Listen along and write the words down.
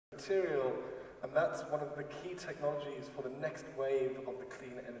material, and that's one of the key technologies for the next wave of the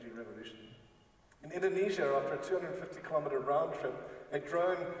clean energy revolution. In Indonesia, after a 250-kilometer round trip, a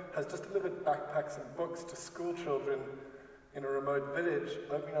drone has just delivered backpacks and books to school children in a remote village,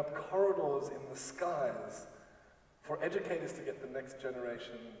 opening up corridors in the skies for educators to get the next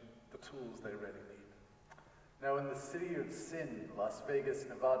generation the tools they really need. Now, in the city of Sin, Las Vegas,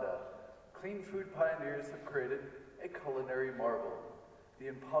 Nevada, clean food pioneers have created a culinary marvel, the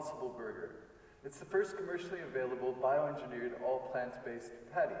Impossible Burger. It's the first commercially available bioengineered all-plant-based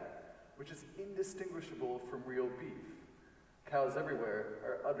patty, which is indistinguishable from real beef. Cows everywhere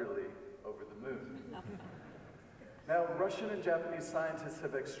are utterly over the moon. Now, Russian and Japanese scientists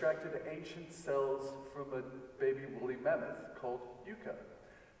have extracted ancient cells from a baby woolly mammoth called yucca.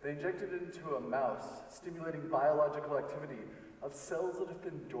 They injected it into a mouse, stimulating biological activity of cells that have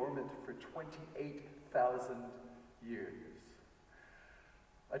been dormant for 28,000 years.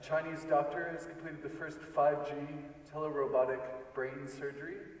 A Chinese doctor has completed the first 5G telerobotic brain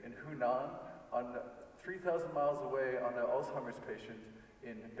surgery in Hunan, on 3,000 miles away on an Alzheimer's patient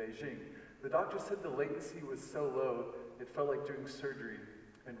in Beijing. The doctor said the latency was so low, it felt like doing surgery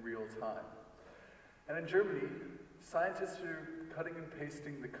in real time. And in Germany, scientists are cutting and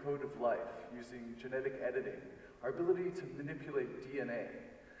pasting the code of life using genetic editing, our ability to manipulate DNA.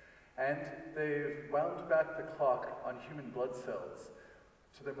 And they've wound back the clock on human blood cells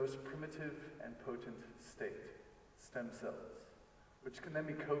to their most primitive and potent state, stem cells, which can then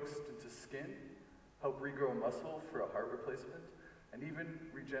be coaxed into skin, help regrow muscle for a heart replacement, and even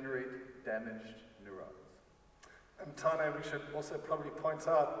regenerate damaged neurons. And Tané, we should also probably point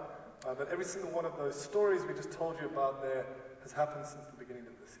out that every single one of those stories we just told you about there has happened since the beginning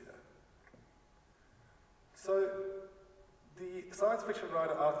of this year. So, the science fiction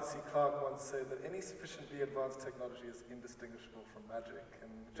writer Arthur C. Clarke once said that any sufficiently advanced technology is indistinguishable from magic.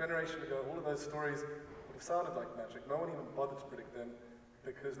 And a generation ago, all of those stories would have sounded like magic. No one even bothered to predict them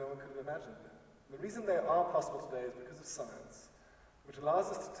because no one could have imagined them. And the reason they are possible today is because of science, which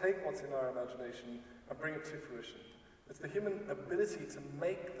allows us to take what's in our imagination and bring it to fruition. It's the human ability to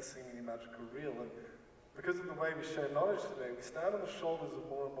make the seemingly magical real, and because of the way we share knowledge today, we stand on the shoulders of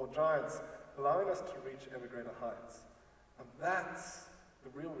more and more giants, allowing us to reach ever greater heights. And that's the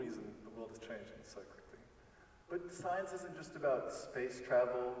real reason the world is changing so quickly. But science isn't just about space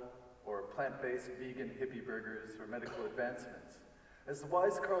travel, or plant-based vegan hippie burgers, or medical advancements. As the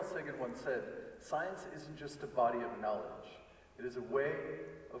wise Carl Sagan once said, science isn't just a body of knowledge, it is a way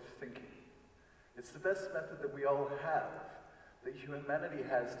of thinking. It's the best method that we all have, that humanity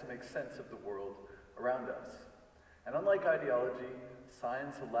has to make sense of the world around us. And unlike ideology,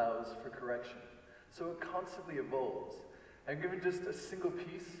 science allows for correction. So it constantly evolves. And given just a single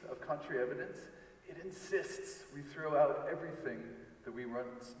piece of contrary evidence, it insists we throw out everything that we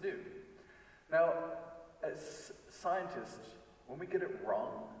once knew. Now, as scientists, when we get it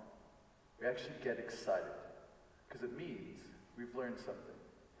wrong, we actually get excited, because it means we've learned something.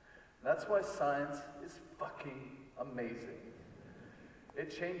 And that's why science is fucking amazing.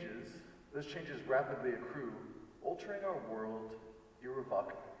 It changes, those changes rapidly accrue, altering our world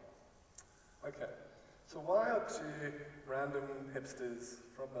irrevocably. Okay, so why are two random hipsters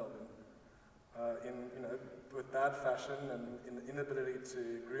from Melbourne, with bad fashion and in inability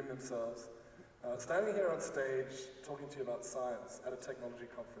to groom themselves, standing here on stage talking to you about science at a technology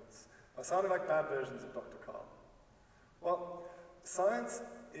conference, sounding like bad versions of Dr. Carl? Well, science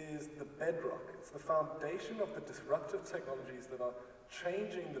is the bedrock, it's the foundation of the disruptive technologies that are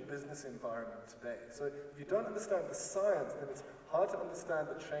changing the business environment today. So if you don't understand the science, then it's hard to understand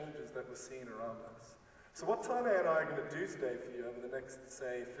the changes that we're seeing around us. So what Tané and I are going to do today for you over the next,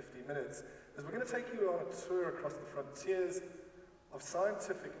 say, 50 minutes, is we're going to take you on a tour across the frontiers of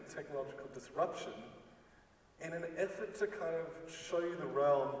scientific and technological disruption in an effort to kind of show you the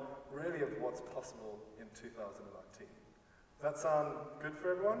realm, really, of what's possible in 2019. Does that sound good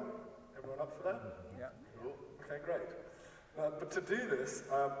for everyone? Everyone up for that? Yeah. Cool. Okay, great. But to do this,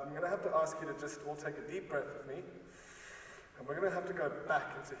 I'm going to have to ask you to just all take a deep breath with me, and we're going to have to go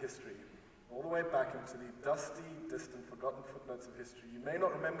back into history, all the way back into the dusty, distant, forgotten footnotes of history. You may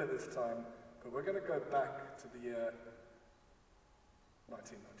not remember this time, but we're going to go back to the year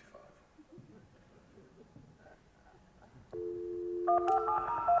 1995.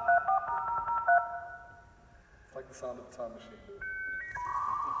 It's like the sound of a time machine.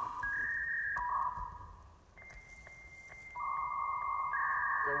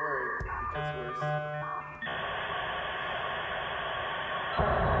 Don't worry, it gets worse.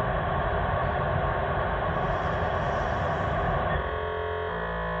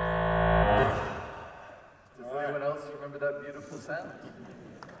 Does anyone else remember that beautiful sound?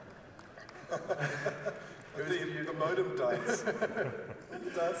 The modem dance. Were you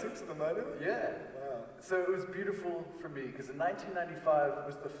dancing to the modem? Yeah. Wow. So it was beautiful for me, because in 1995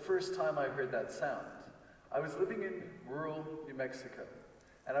 was the first time I heard that sound. I was living in rural New Mexico,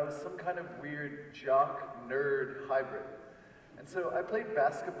 and I was some kind of weird jock, nerd hybrid. And so I played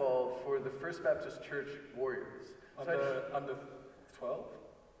basketball for the First Baptist Church Warriors. Under 12?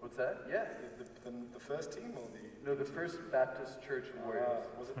 What's that? Yeah. The first team or the... No, the First Baptist Church Warriors.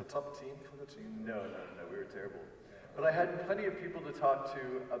 Was it the top team for the team? No, we were terrible. But I had plenty of people to talk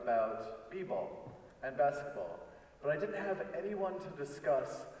to about b-ball and basketball. But I didn't have anyone to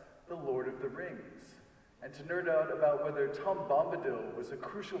discuss the Lord of the Rings, and to nerd out about whether Tom Bombadil was a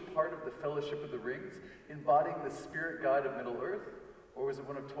crucial part of the Fellowship of the Rings, embodying the spirit guide of Middle-earth, or was it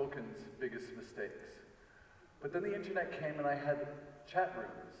one of Tolkien's biggest mistakes? But then the internet came and I had chat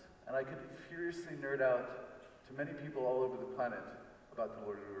rooms, and I could furiously nerd out to many people all over the planet about the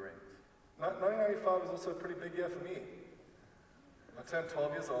Lord of the Rings. 1995 was also a pretty big year for me. I turned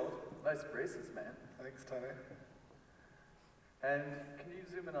 12 years old. Nice braces, man. Thanks, Tané. And can you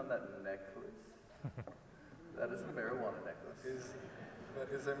zoom in on that necklace? That is a marijuana necklace.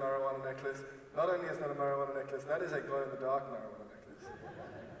 That is a marijuana necklace. Not only is that a marijuana necklace, that is a glow-in-the-dark marijuana necklace.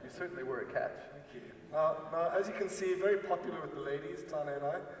 You certainly wore a catch. Thank you. Now, as you can see, very popular with the ladies, Tané and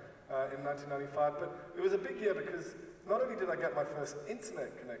I, in 1995, but it was a big year because not only did I get my first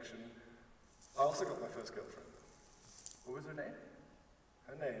internet connection, I also got my first girlfriend. What was her name?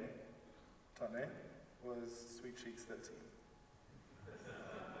 Her name, Tané, was Sweet Cheeks 13.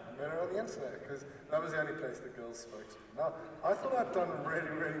 I met her on the internet because that was the only place that girls spoke to me. Now, I thought I'd done really,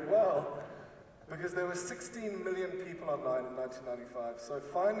 really well because there were 16 million people online in 1995, so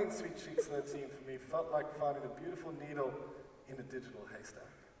finding Sweet Cheeks 13 for me felt like finding a beautiful needle in a digital haystack.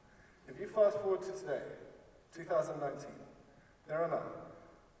 If you fast forward to today, 2019, there are now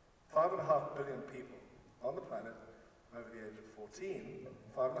 5.5 billion people on the planet over the age of 14,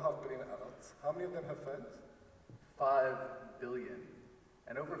 5.5 billion adults. How many of them have phones? 5 billion.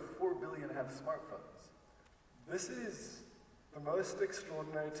 And over 4 billion have smartphones. This is the most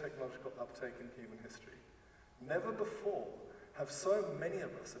extraordinary technological uptake in human history. Never before have so many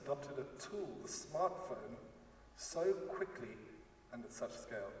of us adopted a tool, the smartphone, so quickly and at such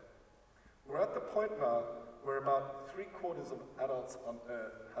scale. We're at the point now where about 3/4 of adults on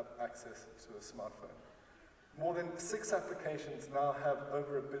Earth have access to a smartphone. More than 6 applications now have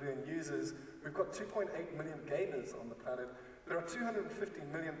over 1 billion users. We've got 2.8 million gamers on the planet. There are 250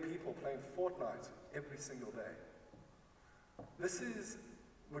 million people playing Fortnite every single day.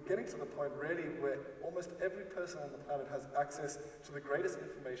 We're getting to the point really where almost every person on the planet has access to the greatest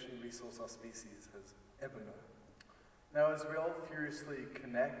information resource our species has ever known. Now, as we all furiously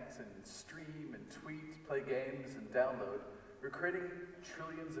connect and stream and tweet, play games and download, we're creating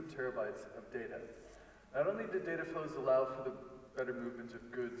trillions of terabytes of data. Not only do data flows allow for the better movement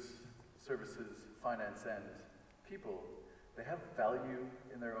of goods, services, finance, and people, they have value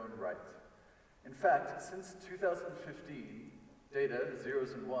in their own right. In fact, since 2015, data,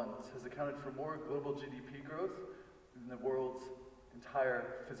 zeros and ones, has accounted for more global GDP growth than the world's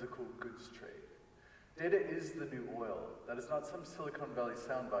entire physical goods trade. Data is the new oil. That is not some Silicon Valley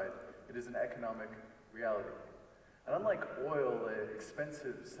soundbite. It is an economic reality. And unlike oil, an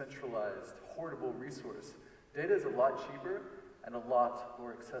expensive, centralized, hoardable resource, data is a lot cheaper and a lot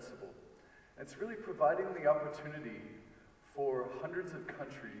more accessible. And it's really providing the opportunity for hundreds of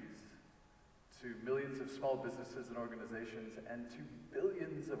countries, to millions of small businesses and organizations, and to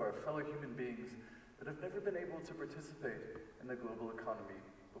billions of our fellow human beings that have never been able to participate in the global economy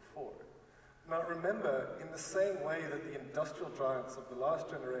before. Now remember, in the same way that the industrial giants of the last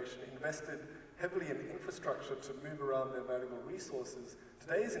generation invested heavily in infrastructure to move around their valuable resources,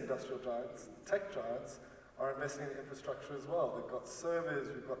 today's industrial giants, the tech giants, are investing in infrastructure as well. They've got servers,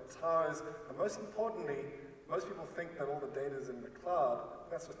 we've got towers, and most importantly, most people think that all the data is in the cloud.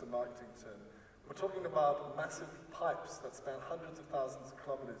 That's just a marketing term. We're talking about massive pipes that span hundreds of thousands of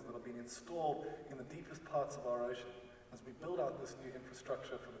kilometers that are being installed in the deepest parts of our ocean as we build out this new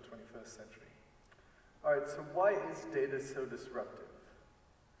infrastructure for the 21st century. All right, so why is data so disruptive?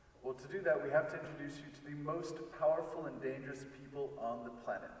 Well, to do that, we have to introduce you to the most powerful and dangerous people on the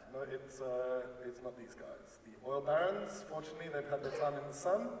planet. No, it's not these guys. The oil barons, fortunately, they've had their time in the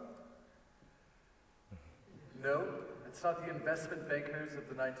sun. No, it's not the investment bankers of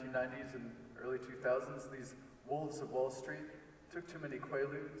the 1990s and early 2000s. These wolves of Wall Street took too many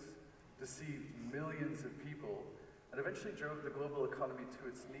quaaludes, deceived millions of people, and eventually drove the global economy to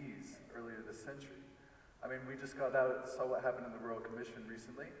its knees earlier this century. I mean, we just saw what happened in the Royal Commission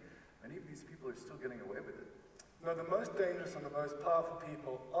recently. Many of these people are still getting away with it. No, the most dangerous and the most powerful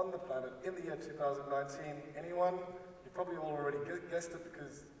people on the planet in the year 2019, anyone? You probably all already guessed it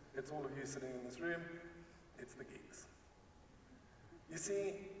because it's all of you sitting in this room. It's the geeks. You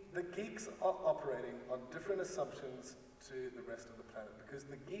see, the geeks are operating on different assumptions to the rest of the planet because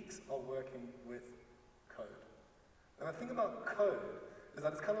the geeks are working with code. And the thing about code is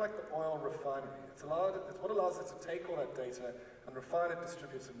that it's kind of like the oil refinery. It's what allows us to take all that data and refine it,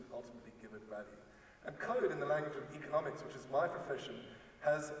 distribute it, and ultimately give it value. And code, in the language of economics, which is my profession,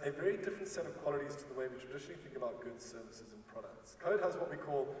 has a very different set of qualities to the way we traditionally think about goods, services, and products. Code has what we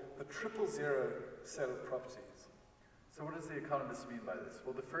call the 000 set of properties. So what does the economist mean by this?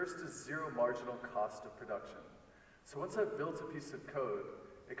 Well, the first is zero marginal cost of production. So once I've built a piece of code,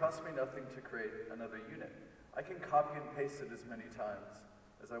 it costs me nothing to create another unit. I can copy and paste it as many times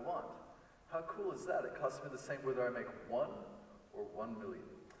as I want. How cool is that? It costs me the same whether I make 1 or 1 million.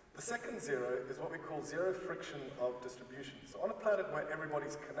 The second zero is what we call zero friction of distribution. So on a planet where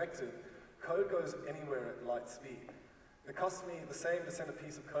everybody's connected, code goes anywhere at light speed. It costs me the same to send a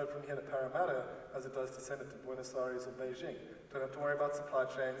piece of code from here to Parramatta as it does to send it to Buenos Aires or Beijing. Don't have to worry about supply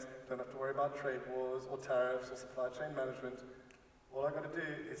chains, don't have to worry about trade wars or tariffs or supply chain management. All I've got to do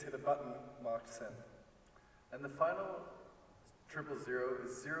is hit a button marked send. And the final 000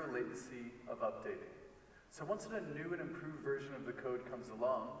 is zero latency of updating. So once a new and improved version of the code comes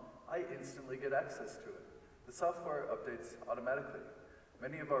along, I instantly get access to it. The software updates automatically.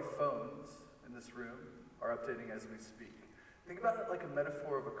 Many of our phones in this room are updating as we speak. Think about it like a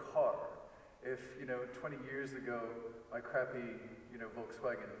metaphor of a car. If, 20 years ago, my crappy,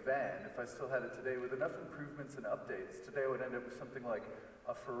 Volkswagen van, if I still had it today with enough improvements and updates, today I would end up with something like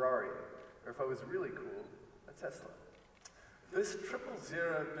a Ferrari, or if I was really cool, a Tesla. This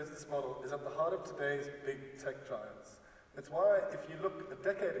 000 business model is at the heart of today's big tech giants. It's why, if you look a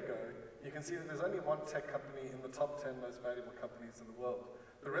decade ago, you can see that there's only one tech company in the top 10 most valuable companies in the world.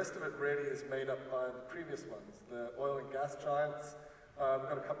 The rest of it really is made up by the previous ones, the oil and gas giants. We've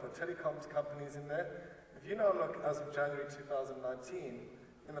got a couple of telecoms companies in there. If you now look as of January 2019,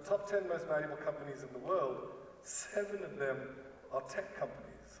 in the top 10 most valuable companies in the world, 7 of them are tech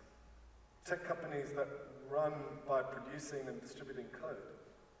companies. Tech companies that run by producing and distributing code.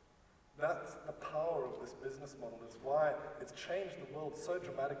 That's the power of this business model, is why it's changed the world so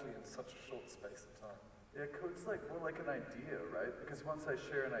dramatically in such a short space of time. Yeah, code's more like an idea, right? Because once I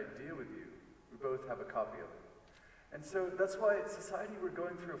share an idea with you, we both have a copy of it. And so that's why in society we're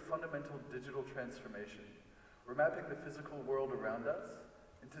going through a fundamental digital transformation. We're mapping the physical world around us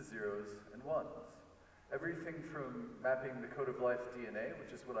into zeros and ones. Everything from mapping the code of life DNA,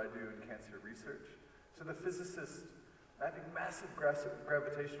 which is what I do in cancer research, to the physicist mapping massive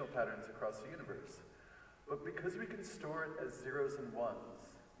gravitational patterns across the universe. But because we can store it as zeros and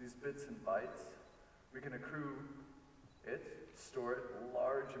ones, these bits and bytes, we can accrue it, store it,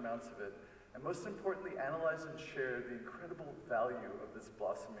 large amounts of it, and most importantly, analyze and share the incredible value of this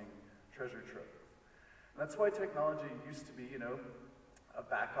blossoming treasure trove. And that's why technology used to be, a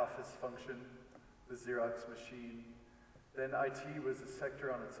back office function, the Xerox machine. Then IT was a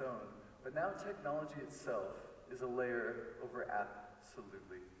sector on its own. But now technology itself is a layer over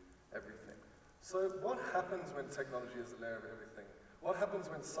absolutely everything. So what happens when technology is a layer of everything? What happens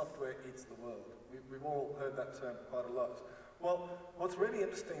when software eats the world? We've all heard that term quite a lot. Well, what's really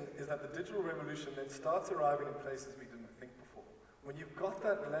interesting is that the digital revolution then starts arriving in places we didn't think before. When you've got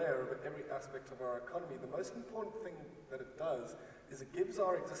that layer over every aspect of our economy, the most important thing that it does is it gives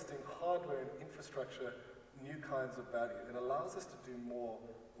our existing hardware and infrastructure new kinds of value. It allows us to do more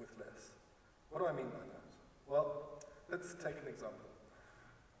with less. What do I mean by that? Well, let's take an example.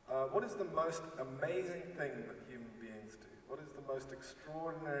 What is the most amazing thing that human beings do? What is the most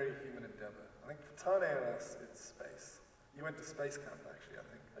extraordinary human endeavor? I think for Tané and us, it's space. You went to space camp, actually, I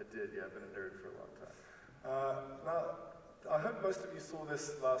think. I did, yeah. I've been a nerd for a long time. Now, I hope most of you saw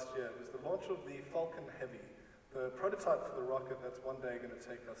this last year. It was the launch of the Falcon Heavy, the prototype for the rocket that's one day going to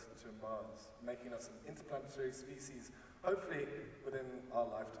take us to Mars, making us an interplanetary species, hopefully within our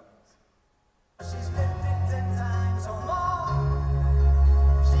lifetimes. She's been picked 10 times or more.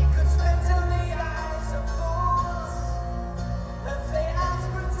 She could spit in the eyes of fools if they ask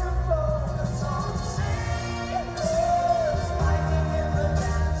her to focus on sailors fighting in the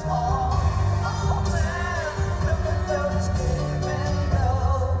dance hall. Oh man, look at those cavemen go.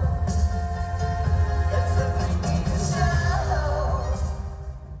 It's the freakiest show.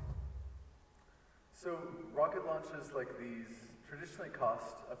 So rocket launches like these traditionally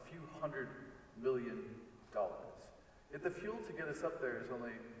cost a few $100 million. Yet the fuel to get us up there is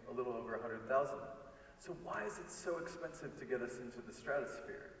only a little over 100,000. So why is it so expensive to get us into the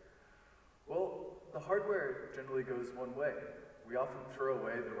stratosphere? Well, the hardware generally goes one way. We often throw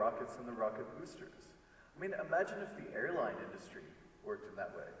away the rockets and the rocket boosters. I mean, imagine if the airline industry worked in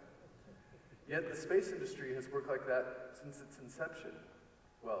that way. Yet the space industry has worked like that since its inception.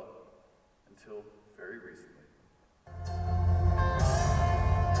 Well, until very recently.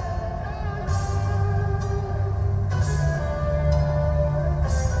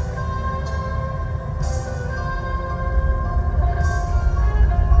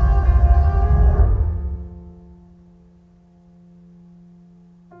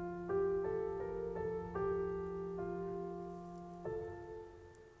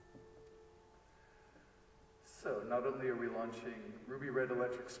 So, not only are we launching ruby red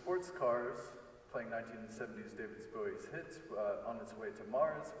electric sports cars, playing 1970s David Bowie's hits on its way to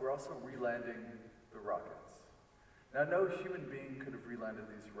Mars, we're also re-landing the rockets. Now, no human being could have re-landed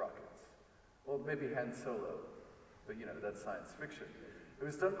these rockets. Well, maybe Han Solo, but you know, that's science fiction. It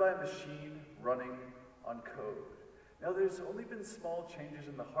was done by a machine running on code. Now, there's only been small changes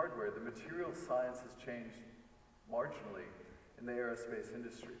in the hardware. The material science has changed marginally in the aerospace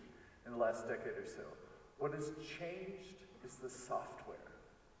industry in the last decade or so. What has changed is the software.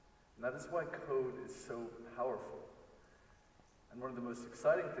 And that is why code is so powerful. And one of the most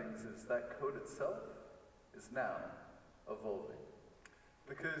exciting things is that code itself is now evolving.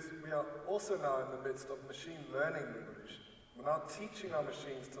 Because we are also now in the midst of machine learning revolution. We're now teaching our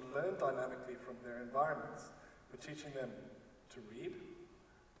machines to learn dynamically from their environments. We're teaching them to read.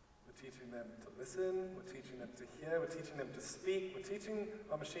 We're teaching them to listen. We're teaching them to hear. We're teaching them to speak. We're teaching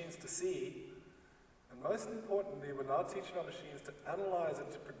our machines to see. And most importantly, we're now teaching our machines to analyze and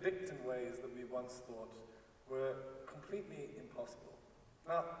to predict in ways that we once thought were completely impossible.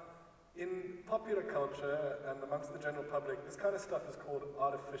 Now, in popular culture and amongst the general public, this kind of stuff is called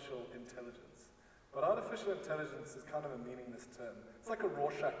artificial intelligence. But artificial intelligence is kind of a meaningless term. It's like a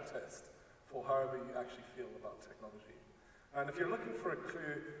Rorschach test for however you actually feel about technology. And if you're looking for a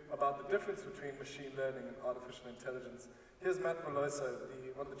clue about the difference between machine learning and artificial intelligence, here's Matt Veloso,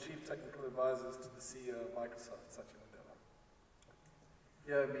 one of the chief technical advisors to the CEO of Microsoft, Satya Nadella.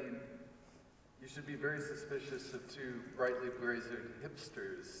 Yeah, I mean, you should be very suspicious of two brightly brazered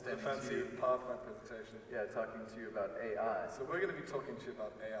hipsters standing to you. Fancy PowerPoint presentation. Yeah, talking to you about AI. So we're going to be talking to you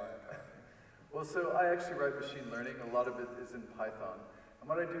about AI, apparently. Well, so I actually write machine learning. A lot of it is in Python. And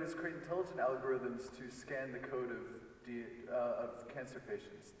what I do is create intelligent algorithms to scan the code of cancer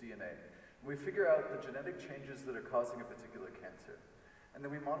patients' DNA. And we figure out the genetic changes that are causing a particular cancer. And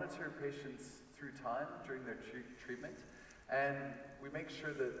then we monitor patients through time during their treatment, and we make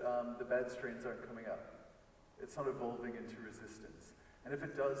sure that the bad strains aren't coming up. It's not evolving into resistance. And if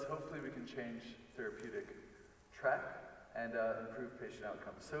it does, hopefully we can change therapeutic track and improve patient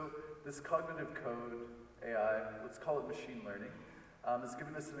outcomes. So this cognitive code, AI, let's call it machine learning, has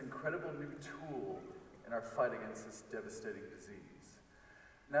given us an incredible new tool in our fight against this devastating disease.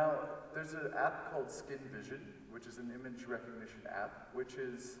 Now, there's an app called Skin Vision, which is an image recognition app, which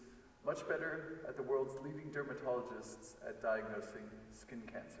is much better at the world's leading dermatologists at diagnosing skin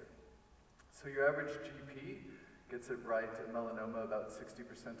cancer. So your average GP gets it right at melanoma about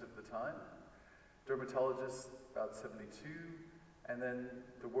 60% of the time, dermatologists about 72, and then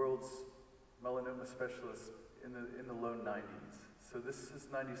the world's melanoma specialists in the low 90s. So this is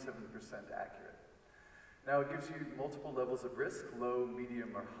 97% accurate. Now it gives you multiple levels of risk, low,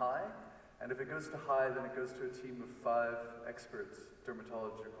 medium, or high. And if it goes to high, then it goes to a team of 5 experts,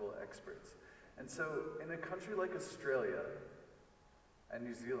 dermatological experts. And so in a country like Australia and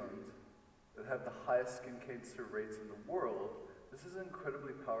New Zealand that have the highest skin cancer rates in the world, this is an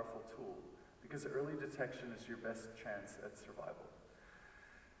incredibly powerful tool because early detection is your best chance at survival.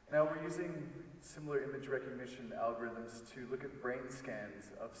 Now we're using similar image recognition algorithms to look at brain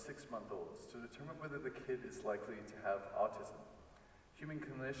scans of 6-month-olds to determine whether the kid is likely to have autism. Human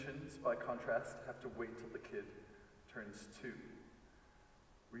clinicians, by contrast, have to wait till the kid turns 2.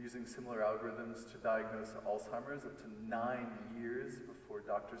 We're using similar algorithms to diagnose Alzheimer's up to 9 years before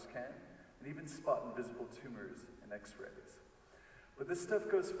doctors can, and even spot invisible tumors in X-rays. But this stuff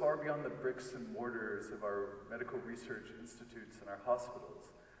goes far beyond the bricks and mortars of our medical research institutes and our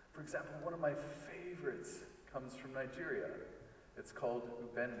hospitals. For example, one of my favorites comes from Nigeria. It's called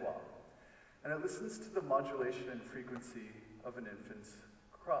Ubenwa, and it listens to the modulation and frequency of an infant's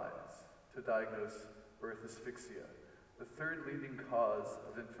cries to diagnose birth asphyxia, the 3rd leading cause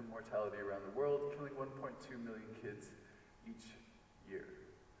of infant mortality around the world, killing 1.2 million kids each year.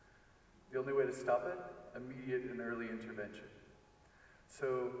 The only way to stop it? Immediate and early intervention.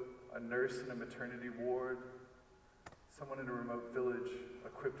 So a nurse in a maternity ward, someone in a remote village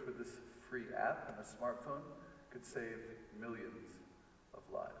equipped with this free app and a smartphone could save millions of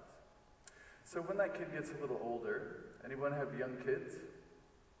lives. So when that kid gets a little older, anyone have young kids?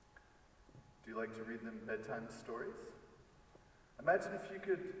 Do you like to read them bedtime stories? Imagine if you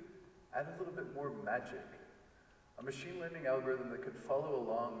could add a little bit more magic. A machine learning algorithm that could follow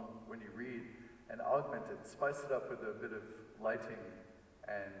along when you read and augment it, spice it up with a bit of lighting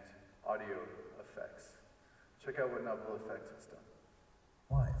and audio effects. Check out what novel effects it's done.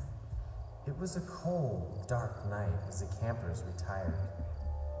 Wife, it was a cold, dark night as the campers retired.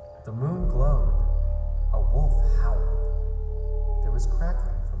 The moon glowed. A wolf howled. There was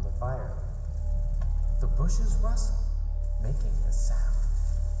crackling from the fire. The bushes rustled, making a sound.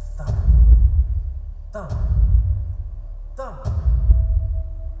 Thump, thump, thump.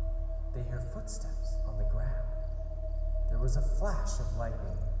 They hear footsteps on the ground. There was a flash of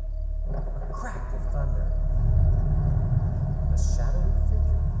lightning, a crack of thunder. A shadowy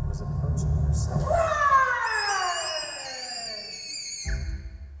figure was approaching their side.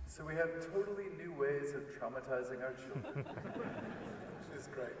 So we have totally new ways of traumatizing our children. Which is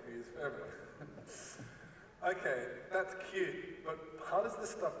great news for everyone. Okay, that's cute, but how does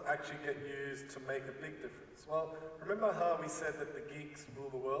this stuff actually get used to make a big difference? Well, remember how we said that the geeks rule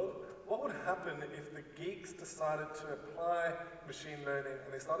the world? What would happen if the geeks decided to apply machine learning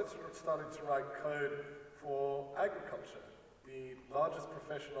and they started to write code for agriculture, the largest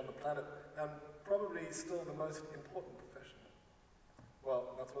profession on the planet, and probably still the most important profession?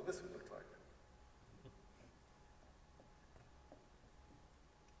 Well, that's what this would look like.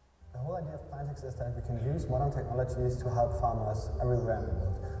 The whole idea of Plantex is that we can use modern technologies to help farmers everywhere in the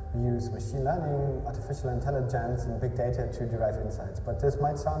world. We use machine learning, artificial intelligence, and big data to derive insights. But this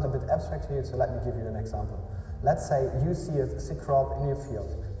might sound a bit abstract to you, so let me give you an example. Let's say you see a sick crop in your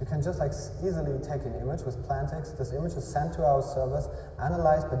field. You can just easily take an image with Plantex. This image is sent to our servers,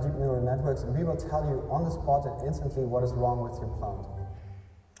 analyzed by deep neural networks, and we will tell you on the spot and instantly what is wrong with your plant.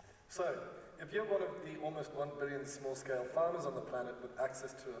 So, if you're one of the almost 1 billion small-scale farmers on the planet with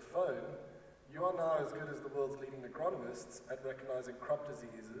access to a phone, you are now as good as the world's leading agronomists at recognizing crop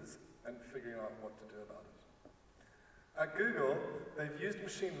diseases and figuring out what to do about it. At Google, they've used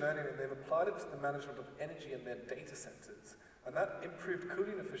machine learning and they've applied it to the management of energy in their data centers, and that improved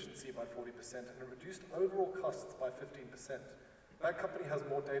cooling efficiency by 40% and it reduced overall costs by 15%. That company has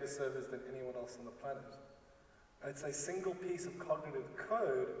more data servers than anyone else on the planet. It's a single piece of cognitive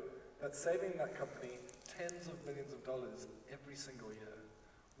code that's saving that company tens of millions of dollars every single year.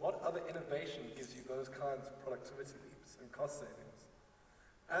 What other innovation gives you those kinds of productivity leaps and cost savings?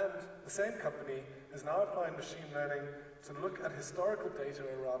 And the same company is now applying machine learning to look at historical data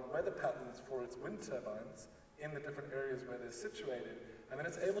around weather patterns for its wind turbines in the different areas where they're situated, and then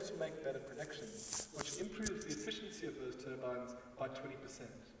it's able to make better predictions, which improves the efficiency of those turbines by 20%.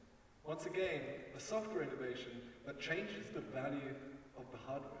 Once again, a software innovation that changes the value of the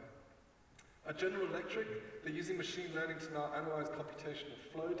hardware. At General Electric, they're using machine learning to now analyze computational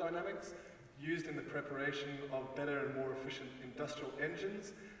flow dynamics used in the preparation of better and more efficient industrial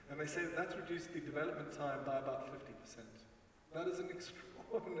engines, and they say that that's reduced the development time by about 50%. That is an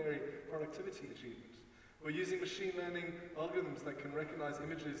extraordinary productivity achievement. We're using machine learning algorithms that can recognize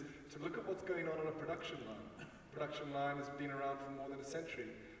images to look at what's going on a production line. Production line has been around for more than a century,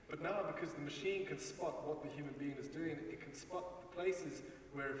 but now because the machine can spot what the human being is doing, it can spot the places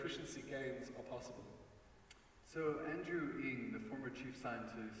where efficiency gains are possible. So Andrew Ng, the former chief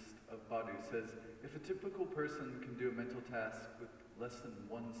scientist of Badu, says, if a typical person can do a mental task with less than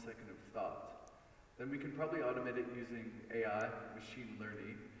 1 second of thought, then we can probably automate it using AI, machine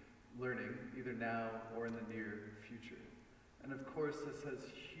learning, either now or in the near future. And of course, this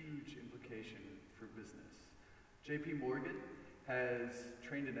has huge implication for business. JP Morgan has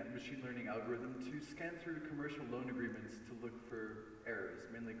trained a machine learning algorithm to scan through commercial loan agreements to look for errors,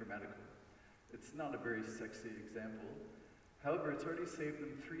 mainly grammatical. It's not a very sexy example. However, it's already saved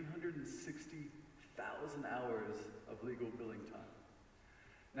them 360,000 hours of legal billing time.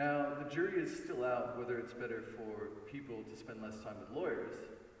 Now, the jury is still out whether it's better for people to spend less time with lawyers,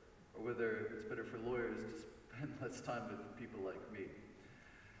 or whether it's better for lawyers to spend less time with people like me.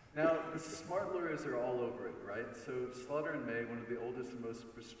 Now, the smart lawyers are all over it, right? So Slaughter & May, one of the oldest and most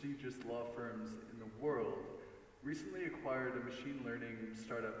prestigious law firms in the world, recently acquired a machine learning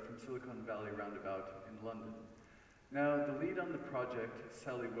startup from Silicon Valley roundabout in London. Now, the lead on the project,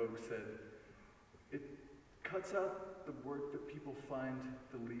 Sally Woke, said, it cuts out the work that people find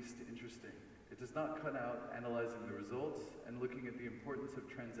the least interesting. It does not cut out analyzing the results and looking at the importance of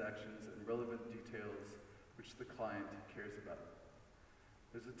transactions and relevant details which the client cares about.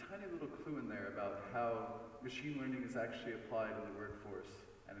 There's a tiny little clue in there about how machine learning is actually applied in the workforce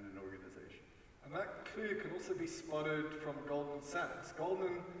and in an organization. And that clue can also be spotted from Goldman Sachs.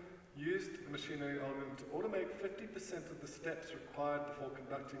 Goldman used the machine learning algorithm to automate 50% of the steps required before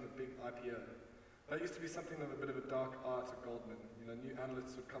conducting a big IPO. That used to be something of a bit of a dark art at Goldman. You know, new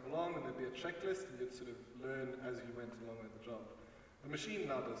analysts would come along and there'd be a checklist and you'd sort of learn as you went along with the job. The machine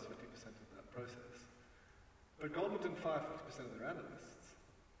now does 50% of that process. But Goldman didn't fire 50% of their analysts.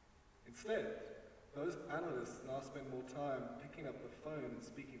 Instead, those analysts now spend more time picking up the phone and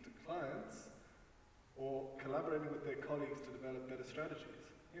speaking to clients or collaborating with their colleagues to develop better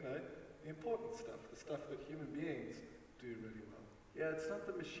strategies. You know, the important stuff, the stuff that human beings do really well. Yeah, it's not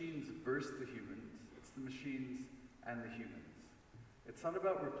the machines versus the humans, it's the machines and the humans. It's not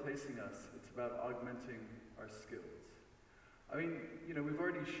about replacing us, it's about augmenting our skills. I mean, you know, we've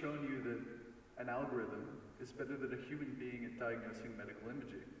already shown you that an algorithm is better than a human being at diagnosing medical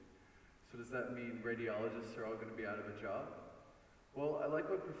imaging. So does that mean radiologists are all going to be out of a job? Well, I like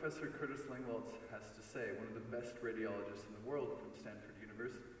what Professor Curtis Lingwaltz has to say, one of the best radiologists in the world from Stanford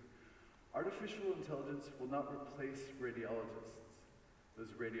University. Artificial intelligence will not replace radiologists.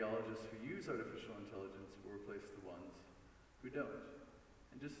 Those radiologists who use artificial intelligence will replace the ones who don't.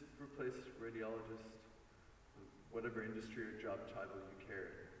 And just replace radiologists with whatever industry or job title you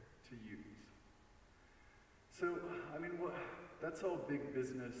care to use. So, I mean, that's all big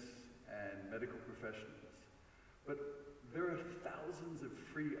business and medical professionals. But there are thousands of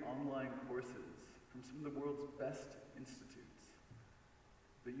free online courses from some of the world's best institutes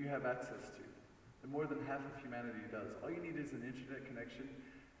that you have access to, and more than half of humanity does. All you need is an internet connection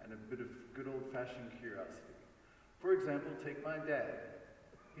and a bit of good old-fashioned curiosity. For example, take my dad.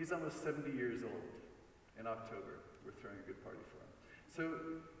 He's almost 70 years old in October. We're throwing a good party for him. So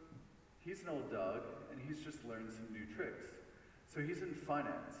he's an old dog, and he's just learned some new tricks. So he's in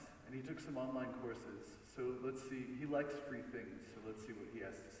finance, and he took some online courses. So let's see, he likes free things, so let's see what he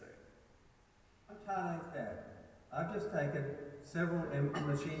has to say. I'm Tané's dad. I've just taken several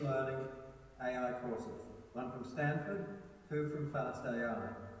machine learning AI courses, one from Stanford, two from Fast AI.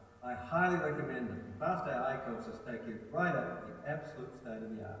 I highly recommend them. Fast AI courses take you right up to the absolute state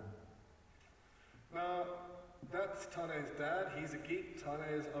of the art. Now, that's Tané's dad. He's a geek.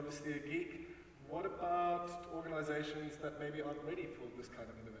 Tané is obviously a geek. What about organizations that maybe aren't ready for this kind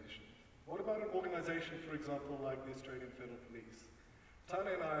of innovation? What about an organization, for example, like the Australian Federal Police?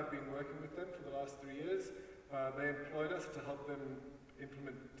 Tané and I have been working with them for the last 3 years. They employed us to help them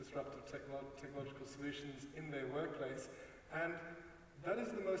implement disruptive technological solutions in their workplace. And that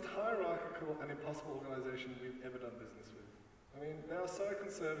is the most hierarchical and impossible organization we've ever done business with. I mean, they are so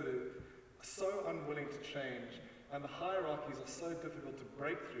conservative, so unwilling to change, and the hierarchies are so difficult to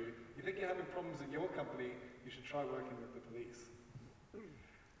break through. You think you're having problems in your company, you should try working with the police.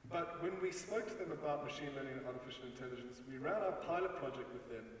 But when we spoke to them about machine learning and artificial intelligence, we ran our pilot project with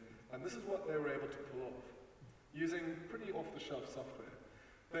them, and this is what they were able to pull off, using pretty off-the-shelf software.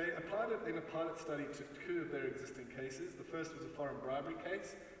 They applied it in a pilot study to 2 of their existing cases. The first was a foreign bribery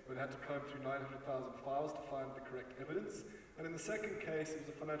case, where they had to comb through 900,000 files to find the correct evidence. And in the second case, it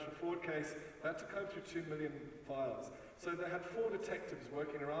was a financial fraud case, they had to comb through 2 million files. So they had 4 detectives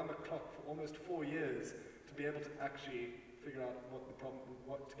working around the clock for almost 4 years to be able to actually figure out what the problem,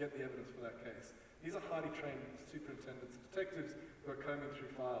 to get the evidence for that case. These are highly trained superintendents and detectives who are combing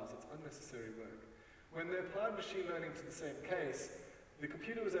through files. It's unnecessary work. When they applied machine learning to the same case, the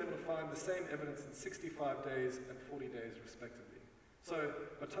computer was able to find the same evidence in 65 days and 40 days respectively. So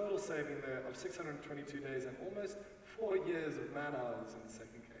a total saving there of 622 days and almost 4 years of man hours in the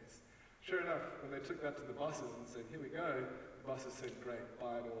second case. Sure enough, when they took that to the bosses and said, here we go, the bosses said, great,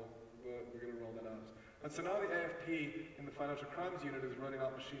 buy it all, we're going to roll that out. And so now the AFP in the Financial Crimes Unit is running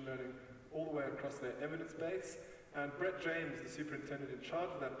out machine learning all the way across their evidence base. And Brett James, the superintendent in charge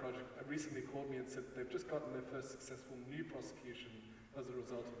of that project, recently called me and said they've just gotten their first successful new prosecution as a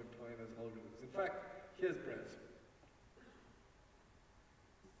result of employing those algorithms. In fact, here's Brett.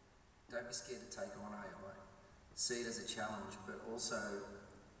 Don't be scared to take on AI. See it as a challenge, but also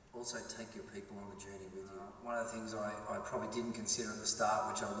take your people on the journey with you. One of the things I probably didn't consider at the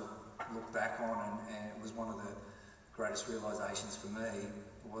start, which I look back on, and it was one of the greatest realisations for me,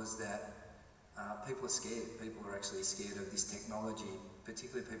 was that people are scared. People are actually scared of this technology,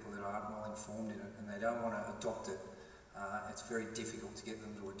 particularly people that aren't well informed in it, and they don't want to adopt it. It's very difficult to get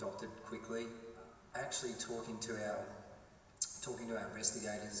them to adopt it quickly. Actually talking to our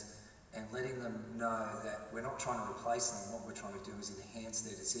investigators and letting them know that we're not trying to replace them, what we're trying to do is enhance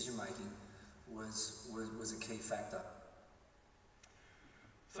their decision making was a key factor.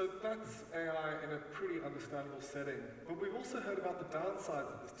 So that's AI in a pretty understandable setting, but we've also heard about the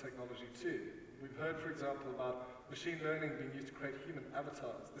downsides of this technology too. We've heard, for example, about machine learning being used to create human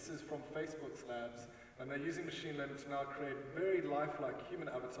avatars. This is from Facebook's labs, And they're using machine learning to now create very lifelike human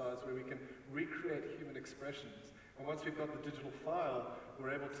avatars where we can recreate human expressions. And once we've got the digital file,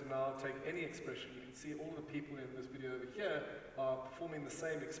 we're able to now take any expression. You can see all the people in this video over here are performing the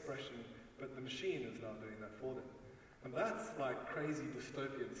same expression, but the machine is now doing that for them. And that's like crazy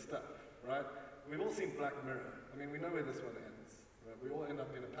dystopian stuff, right? We've all seen Black Mirror. I mean, we know where this one ends. Right? We all end up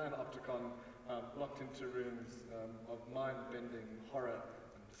in a panopticon, locked into rooms of mind-bending horror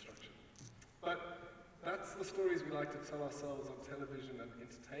and destruction. But that's the stories we like to tell ourselves on television and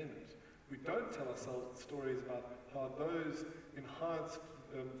entertainment. We don't tell ourselves stories about how those enhanced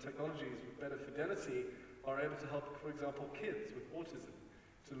technologies with better fidelity are able to help, for example, kids with autism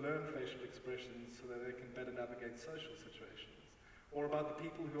to learn facial expressions so that they can better navigate social situations. Or about the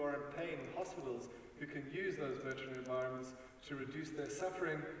people who are in pain in hospitals who can use those virtual environments to reduce their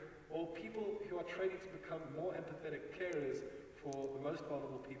suffering, or people who are training to become more empathetic carers for the most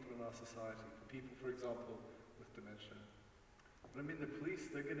vulnerable people in our society, for people, for example, with dementia. But I mean, the police,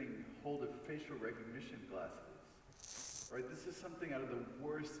 they're getting hold of facial recognition glasses. Right? This is something out of the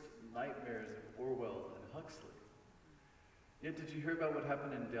worst nightmares of Orwell and Huxley. Yet, did you hear about what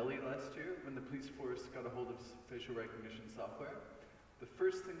happened in Delhi last year when the police force got a hold of facial recognition software? The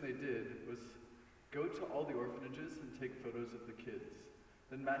first thing they did was go to all the orphanages and take photos of the kids,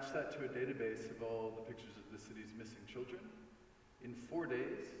 then match that to a database of all the pictures of the city's missing children. In 4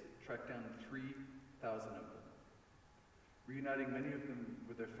 days, tracked down 3,000 of them, reuniting many of them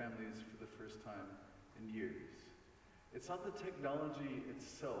with their families for the first time in years. It's not the technology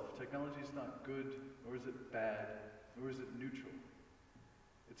itself. Technology is not good, nor is it bad, nor is it neutral.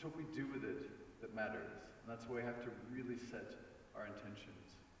 It's what we do with it that matters, and that's why we have to really set our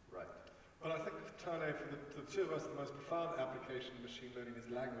intentions right. Well, I think, Tané, for the two of us, the most profound application of machine learning is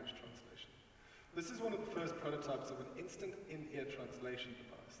language translation. This is one of the first prototypes of an instant in-ear translation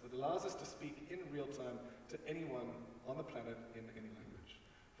device that allows us to speak in real time to anyone on the planet in any language.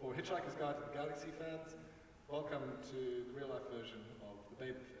 For Hitchhiker's Guide to the Galaxy fans, welcome to the real-life version of the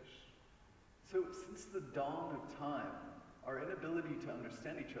babyfish. So, since the dawn of time, our inability to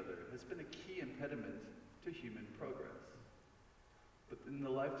understand each other has been a key impediment to human progress. But in the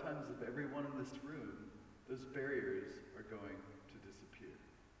lifetimes of everyone in this room, those barriers are going to disappear.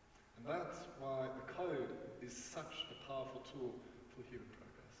 And that's why the code is such a powerful tool for human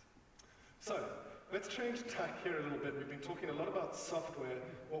progress. So, let's change tack here a little bit. We've been talking a lot about software.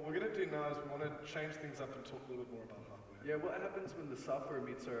 What we're going to do now is we want to change things up and talk a little bit more about hardware. Yeah, what happens when the software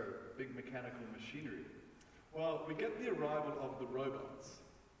meets our big mechanical machinery? Well, we get the arrival of the robots.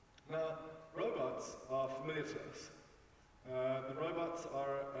 Now, robots are familiar to us. The robots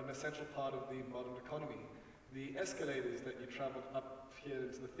are an essential part of the modern economy. The escalators that you traveled up here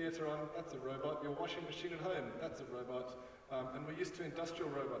into the theatre on, that's a robot. Your washing machine at home, that's a robot. And we're used to industrial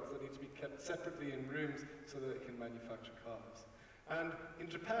robots that need to be kept separately in rooms so that they can manufacture cars. And in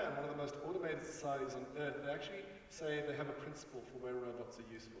Japan, one of the most automated societies on Earth, they actually say they have a principle for where robots are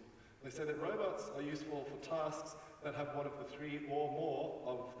useful. They say that robots are useful for tasks that have one of the 3 or more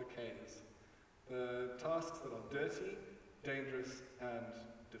of the Ks. The tasks that are dirty, dangerous, and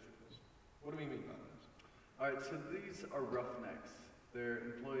difficult. What do we mean by that? All right, so these are roughnecks. They're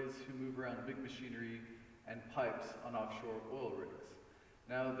employees who move around big machinery and pipes on offshore oil rigs.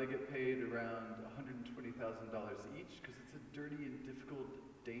 Now they get paid around $120,000 each because it's a dirty and difficult,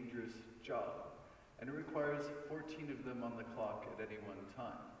 dangerous job. And it requires 14 of them on the clock at any one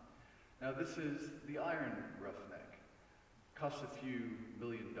time. Now this is the iron roughneck. Costs a few $1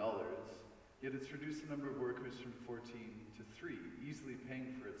 million, yet it's reduced the number of workers from 14 to 3, easily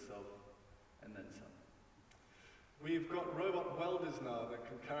paying for itself and then some. We've got robot welders now that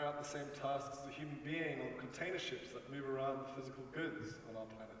can carry out the same tasks as a human being on container ships that move around physical goods on our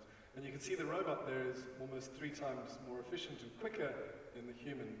planet. And you can see the robot there is almost 3 times more efficient and quicker than the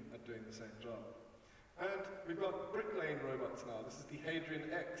human at doing the same job. And we've got bricklaying robots now. This is the Hadrian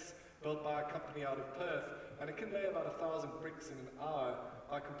X, built by a company out of Perth, and it can lay about 1,000 bricks in an hour.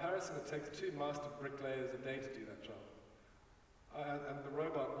 By comparison, it takes 2 master bricklayers a day to do that job. And the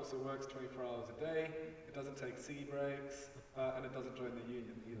robot also works 24 hours a day, it doesn't take sea breaks, and it doesn't join the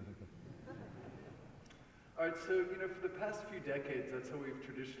union either. All right, so, for the past few decades, that's how we've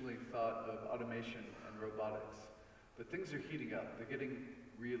traditionally thought of automation and robotics. But things are heating up, they're getting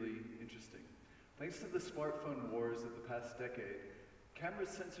really interesting. Thanks to the smartphone wars of the past decade, cameras,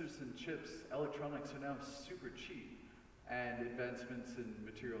 sensors, and chips, electronics are now super cheap, and advancements in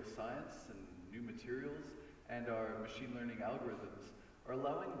material science and new materials and our machine learning algorithms are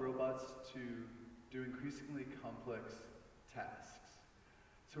allowing robots to do increasingly complex tasks.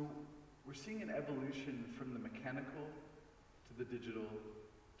 So we're seeing an evolution from the mechanical to the digital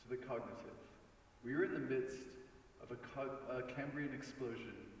to the cognitive. We are in the midst of a Cambrian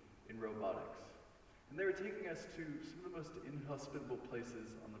explosion in robotics. And they are taking us to some of the most inhospitable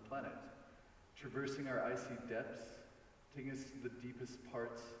places on the planet, traversing our icy depths, taking us to the deepest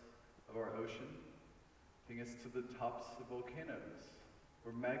parts of our ocean, taking us to the tops of volcanoes,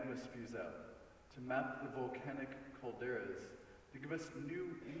 where magma spews out, to map the volcanic calderas, to give us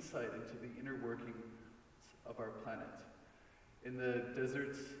new insight into the inner workings of our planet. In the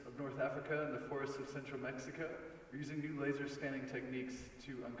deserts of North Africa and the forests of central Mexico, we're using new laser scanning techniques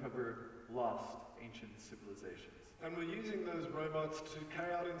to uncover lost ancient civilizations. And we're using those robots to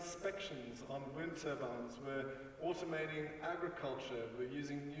carry out inspections on wind turbines. We're automating agriculture. We're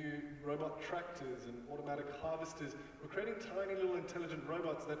using new robot tractors and automatic harvesters. We're creating tiny little intelligent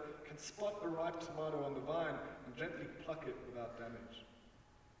robots that can spot a ripe tomato on the vine and gently pluck it without damage.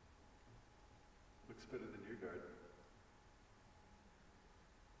 Looks better than your garden.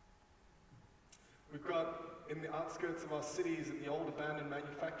 We've got, in the outskirts of our cities, in the old abandoned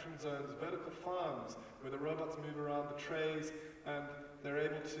manufacturing zones, vertical farms where the robots move around the trays and they're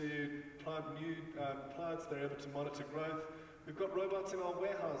able to plant new plants, they're able to monitor growth. We've got robots in our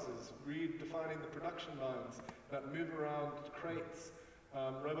warehouses, redefining the production lines that move around crates,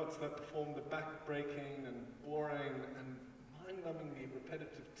 robots that perform the back-breaking and boring and mind-numbingly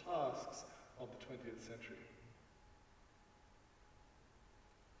repetitive tasks of the 20th century.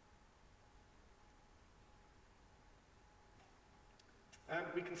 And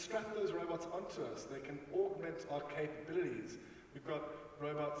we can strap those robots onto us. They can augment our capabilities. We've got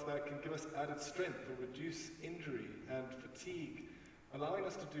robots that can give us added strength or reduce injury and fatigue, allowing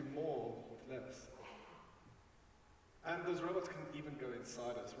us to do more with less. And those robots can even go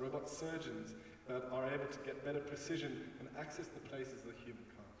inside us. Robot surgeons that are able to get better precision and access the places the human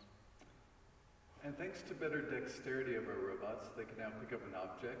can't. And thanks to better dexterity of our robots, they can now pick up an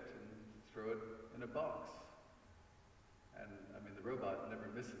object and throw it in a box. And, I mean, the robot never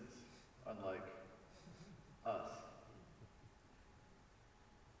misses, unlike us.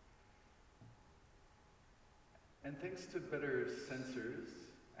 And thanks to better sensors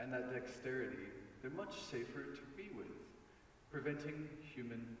and that dexterity, they're much safer to be with, preventing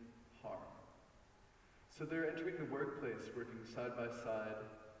human harm. So they're entering the workplace, working side by side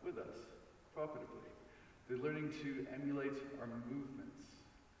with us, cooperatively. They're learning to emulate our movements,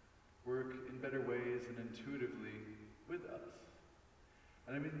 work in better ways and intuitively with us.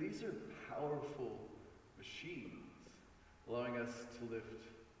 And I mean, these are powerful machines, allowing us to lift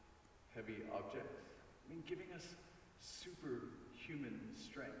heavy objects. I mean, giving us superhuman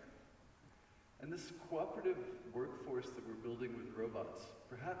strength. And this cooperative workforce that we're building with robots,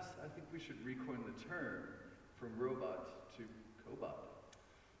 perhaps I think we should recoin the term from robot to cobot.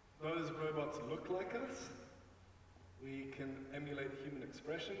 Those robots look like us. We can emulate human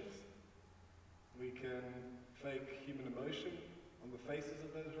expressions. We can fake human emotion on the faces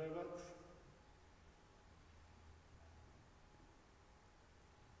of those robots.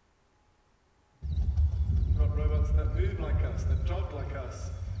 We've got robots that move like us, that jog like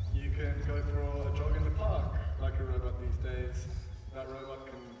us. You can go for a jog in the park like a robot these days. That robot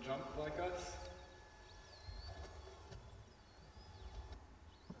can jump like us.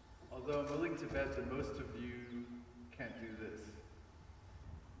 Although I'm willing to bet that most of you can't do this.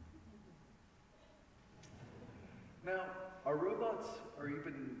 Now, our robots are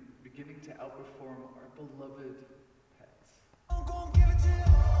even beginning to outperform our beloved pets. I'm gon' give it to you,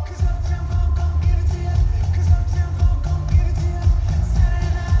 'cause Uptown Funk gon' give it to you, 'cause Uptown Funk gon' give it to you.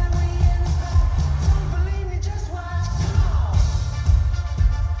 Saturday night and we in the spot. Don't believe me, just watch.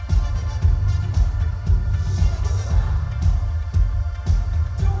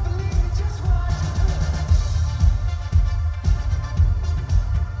 Don't believe me, just watch.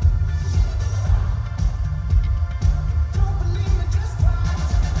 Don't believe me, just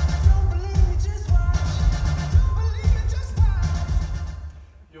watch. Don't believe me, just watch. Don't believe me, just watch.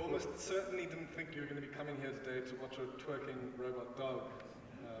 You almost certainly didn't think you were going to be coming here today to watch a twerking robot dog.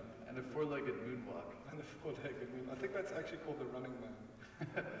 And a four-legged moonwalk. And the four-legged moon. I think that's actually called the Running Man.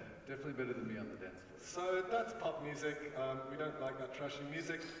 Definitely better than me on the dance floor. So that's pop music. We don't like that trashy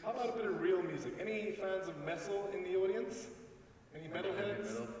music. How about a bit of real music? Any fans of metal in the audience? Any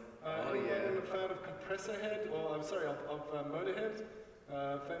metalheads? Metal? Anyone a fan of Compressor Head? Or I'm sorry, of Motorhead?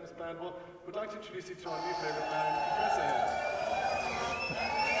 Famous band. Well, we'd like to introduce you to our new favorite band, Compressor Head.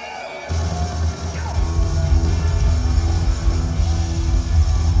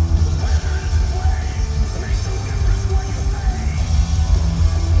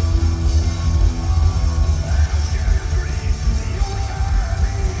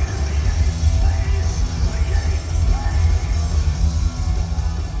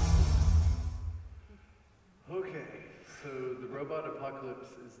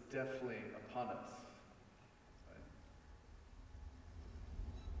 upon us.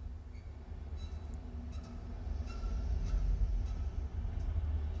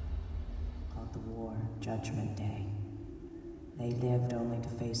 Called the war Judgment Day. They lived only to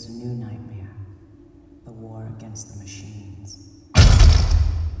face a new nightmare, the war against the machines.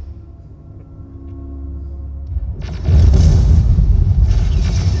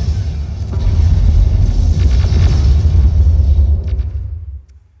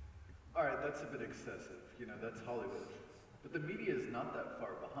 All right, that's a bit excessive. You know, that's Hollywood. But the media is not that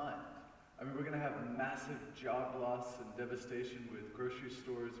far behind. I mean, we're going to have massive job loss and devastation with grocery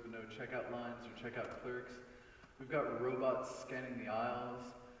stores with no checkout lines or checkout clerks. We've got robots scanning the aisles,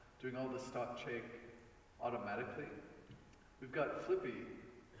 doing all the stock check automatically. We've got Flippy,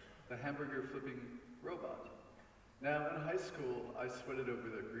 the hamburger flipping robot. Now, in high school, I sweated over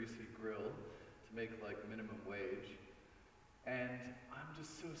the greasy grill to make like minimum wage. And I'm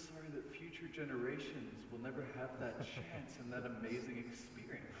just so sorry that future generations will never have that chance and that amazing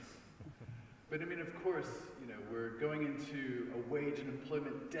experience. But I mean, of course, you know, we're going into a wage and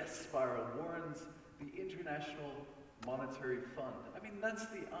employment death spiral, warns the International Monetary Fund. I mean, that's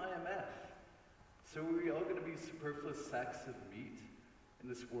the IMF. So are we all going to be superfluous sacks of meat in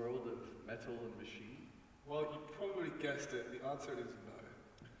this world of metal and machine? Well, you probably guessed it. The answer is no.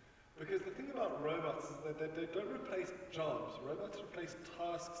 Because the thing about robots is that they don't replace jobs. Robots replace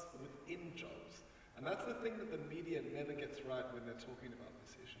tasks within jobs. And that's the thing that the media never gets right when they're talking about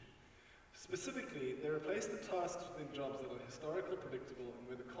this issue. Specifically, they replace the tasks within jobs that are historical, predictable, and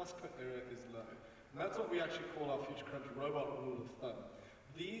where the cost per error is low. And that's what we actually call our Future Crunch robot rule of thumb.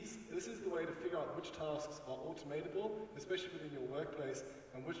 This is the way to figure out which tasks are automatable, especially within your workplace,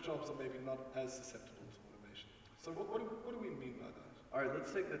 and which jobs are maybe not as susceptible to automation. So what do we mean by that? All right,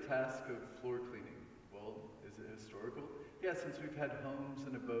 let's take the task of floor cleaning. Well, is it historical? Yeah, since we've had homes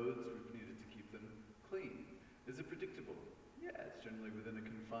and abodes, we've needed to keep them clean. Is it predictable? Yeah, it's generally within a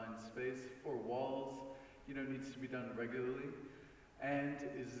confined space, 4 walls, you know, needs to be done regularly. And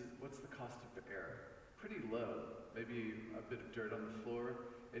what's the cost of error? Pretty low. Maybe a bit of dirt on the floor,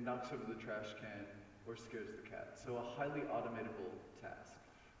 it knocks over the trash can, or scares the cat. So a highly automatable task.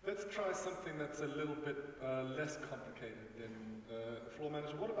 Let's try something that's a little bit less complicated than a floor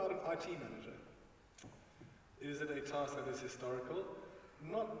manager. What about an IT manager? Is it a task that is historical?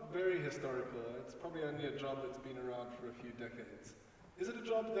 Not very historical. It's probably only a job that's been around for a few decades. Is it a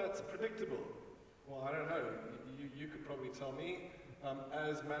job that's predictable? Well, I don't know. You could probably tell me.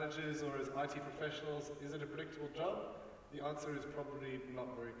 As managers or as IT professionals, is it a predictable job? The answer is probably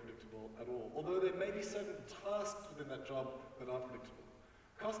not very predictable at all. Although there may be certain tasks within that job that are predictable.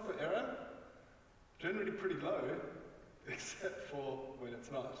 Cost per error, generally pretty low, except for when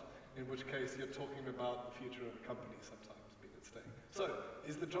it's not, in which case you're talking about the future of a company sometimes being at stake. So,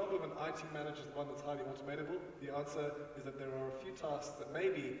 is the job of an IT manager the one that's highly automatable? The answer is that there are a few tasks that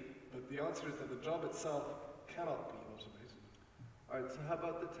may be, but the answer is that the job itself cannot be automated. All right, so how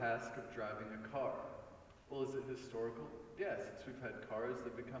about the task of driving a car? Well, is it historical? Yeah, since we've had cars,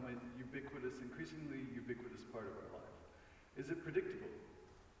 they've become a increasingly ubiquitous part of our life. Is it predictable?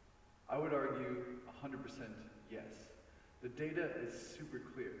 I would argue 100% yes. The data is super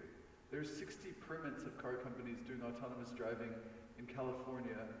clear. There's 60 permits of car companies doing autonomous driving in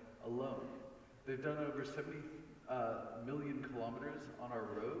California alone. They've done over 70 million kilometers on our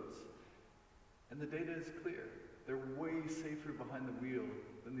roads, and the data is clear. They're way safer behind the wheel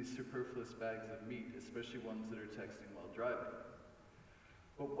than these superfluous bags of meat, especially ones that are texting while driving.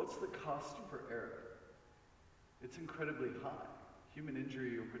 But what's the cost per error? It's incredibly high. Human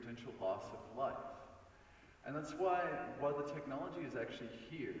injury or potential loss of life. And that's why, while the technology is actually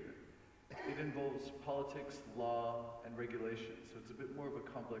here, it involves politics, law, and regulation. So it's a bit more of a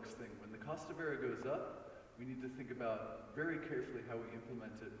complex thing. When the cost of error goes up, we need to think about very carefully how we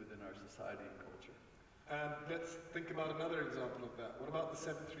implement it within our society and culture. And let's think about another example of that. What about the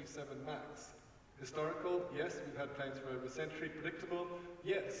 737 MAX? Historical? Yes, we've had planes for over a century. Predictable?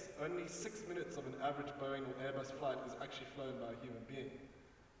 Yes, only 6 minutes of an average Boeing or Airbus flight is actually flown by a human being.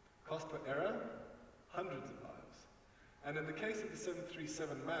 Cost per error? Hundreds of lives. And in the case of the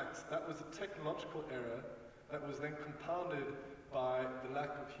 737 MAX, that was a technological error that was then compounded by the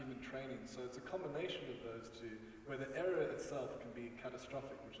lack of human training. So it's a combination of those two, where the error itself can be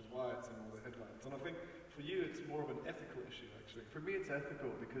catastrophic, which is why it's in all the headlines. And I think for you, it's more of an ethical issue, actually. For me, it's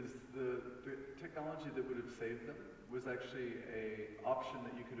ethical because the technology that would have saved them was actually an option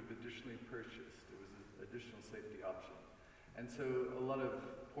that you could have additionally purchased. It was an additional safety option. And so a lot of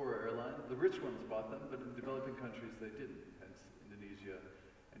poorer airlines, the rich ones bought them, but in developing countries they didn't, hence Indonesia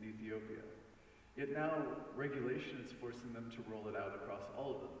and Ethiopia. Yet now, regulation is forcing them to roll it out across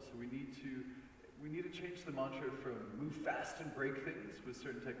all of them. So we need to change the mantra from move fast and break things with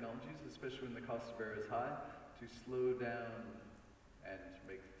certain technologies, especially when the cost of error is high, to slow down and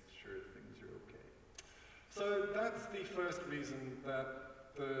make sure things are okay. So that's the first reason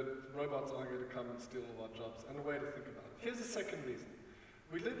that the robots aren't going to come and steal all our jobs, and a way to think about it. Here's the second reason.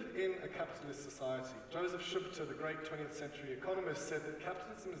 We live in a capitalist society. Joseph Schumpeter, the great 20th century economist, said that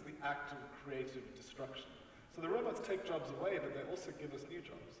capitalism is the act of creative destruction. So the robots take jobs away, but they also give us new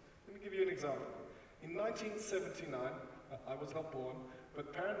jobs. Let me give you an example. In 1979, I was not born, but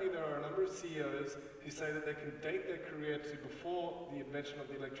apparently there are a number of CEOs who say that they can date their career to before the invention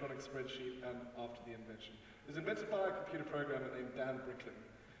of the electronic spreadsheet and after the invention. It was invented by a computer programmer named Dan Bricklin.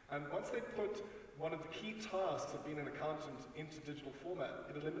 And once they put one of the key tasks of being an accountant into digital format,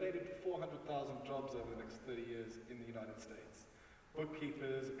 it eliminated 400,000 jobs over the next 30 years in the United States.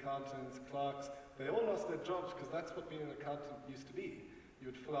 Bookkeepers, accountants, clerks, they all lost their jobs because that's what being an accountant used to be. You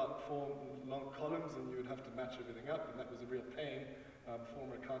would fill out long columns and you would have to match everything up, and that was a real pain.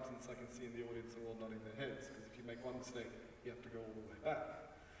 Former accountants I can see in the audience are all nodding their heads, because if you make one mistake, you have to go all the way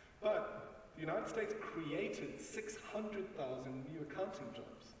back. But the United States created 600,000 new accounting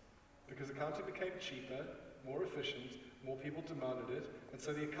jobs, because accounting became cheaper, more efficient, more people demanded it, and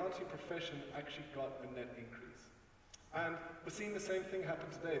so the accounting profession actually got a net increase. And we're seeing the same thing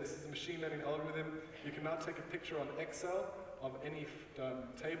happen today. This is a machine learning algorithm. You can now take a picture on Excel of any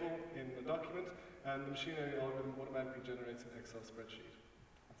table in the document, and the machine learning algorithm automatically generates an Excel spreadsheet.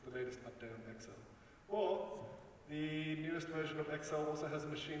 That's the latest update on Excel. Or the newest version of Excel also has a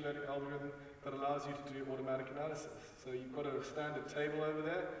machine learning algorithm that allows you to do automatic analysis. So you've got a standard table over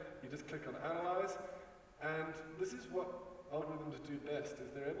there, you just click on Analyze, and this is what algorithms do best,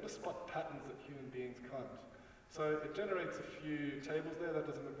 is they're able to spot patterns that human beings can't. So it generates a few tables there, that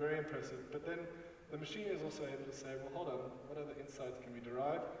doesn't look very impressive, but then the machine is also able to say, well, hold on, what other insights can we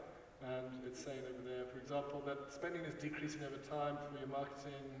derive? And it's saying over there, for example, that spending is decreasing over time for your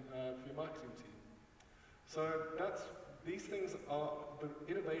marketing team. So these things the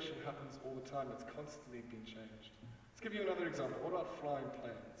innovation happens all the time, it's constantly being changed. Let's give you another example. What about flying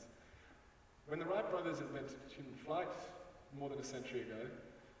planes? When the Wright brothers invented human flight more than a century ago,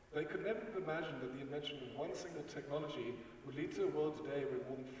 they could never have imagined that the invention of one single technology would lead to a world today where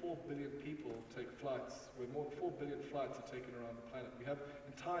more than 4 billion people take flights, where more than 4 billion flights are taken around the planet. We have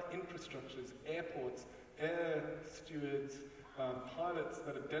entire infrastructures, airports, air stewards, pilots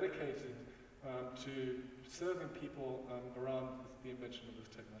that are dedicated to serving people around the invention of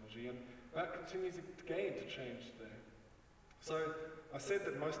this technology, and that continues again to change today. So I said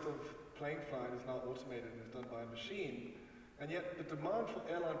that most of plane flying is now automated and is done by a machine, and yet the demand for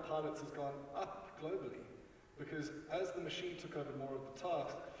airline pilots has gone up globally, because as the machine took over more of the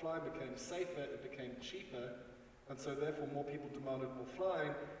task, flying became safer, it became cheaper, and so therefore more people demanded more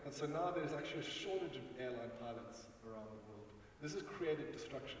flying, and so now there's actually a shortage of airline pilots around the world. This has created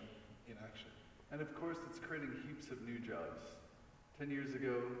destruction in action. And of course, it's creating heaps of new jobs. 10 years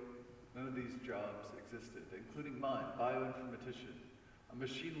ago, none of these jobs existed, including mine, bioinformatician, a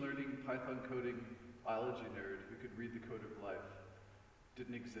machine learning, Python coding biology nerd who could read the code of life.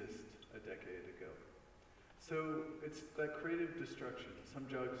 Didn't exist a decade ago. So it's that creative destruction. Some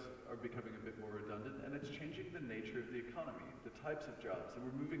jobs are becoming a bit more redundant, and it's changing the nature of the economy, the types of jobs, and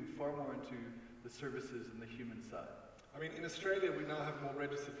we're moving far more into the services and the human side. I mean, in Australia, we now have more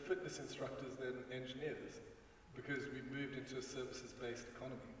registered fitness instructors than engineers, because we've moved into a services-based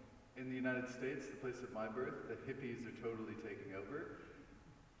economy. In the United States, the place of my birth, the hippies are totally taking over.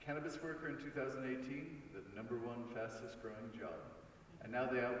 Cannabis worker in 2018, the #1 fastest growing job. And now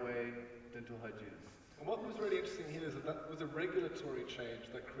they outweigh dental hygienists. And what was really interesting here is that that was a regulatory change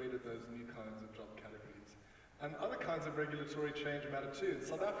that created those new kinds of job categories. And other kinds of regulatory change matter too. In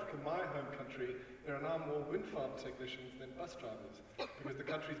South Africa, my home country, there are now more wind farm technicians than bus drivers, because the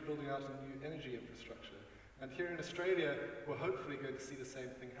country's building out a new energy infrastructure. And here in Australia, we're hopefully going to see the same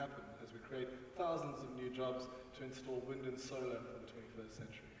thing happen as we create thousands of new jobs to install wind and solar for the 21st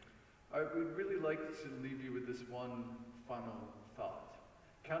century. I would really like to leave you with this one final thought.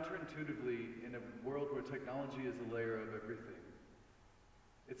 Counterintuitively, in a world where technology is a layer of everything,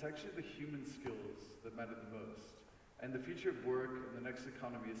 it's actually the human skills that matter the most. And the future of work and the next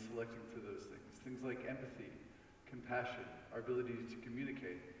economy is selecting for those things. Things like empathy, compassion, our ability to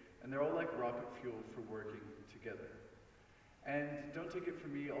communicate. And they're all like rocket fuel for working together. And don't take it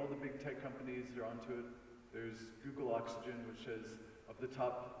from me, all the big tech companies are onto it. There's Google Oxygen, which says of the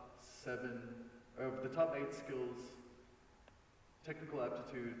top 8 skills, technical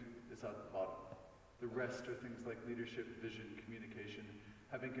aptitude is at the bottom. The rest are things like leadership, vision, communication,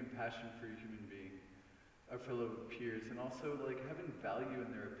 having compassion for a human being, our fellow peers, and also like having value in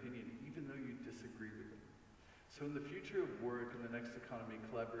their opinion, even though you disagree with them. So in the future of work and the next economy,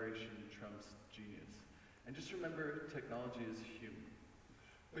 collaboration trumps genius. And just remember, technology is human.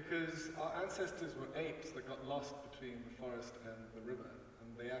 Because our ancestors were apes that got lost between the forest and the river,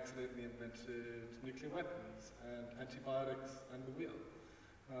 and they accidentally invented nuclear weapons and antibiotics and the wheel.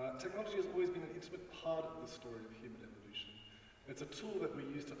 Technology has always been an intimate part of the story of human evolution. It's a tool that we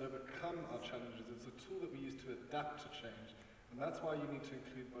use to overcome our challenges. It's a tool that we use to adapt to change. And that's why you need to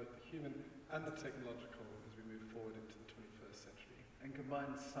include both the human and the technological as we move forward into the 21st century. And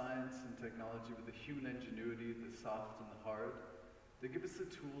combine science and technology with the human ingenuity, the soft and the hard. They give us the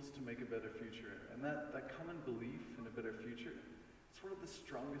tools to make a better future. And that common belief in a better future, it's one of the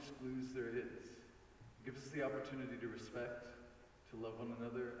strongest glues there is. It gives us the opportunity to respect, to love one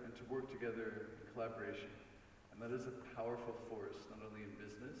another, and to work together in collaboration. And that is a powerful force, not only in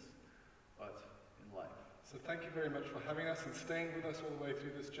business, but in life. So thank you very much for having us and staying with us all the way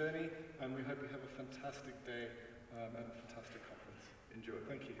through this journey, and we hope you have a fantastic day and a fantastic conference. Enjoy.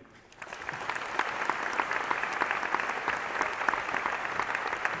 Thank you.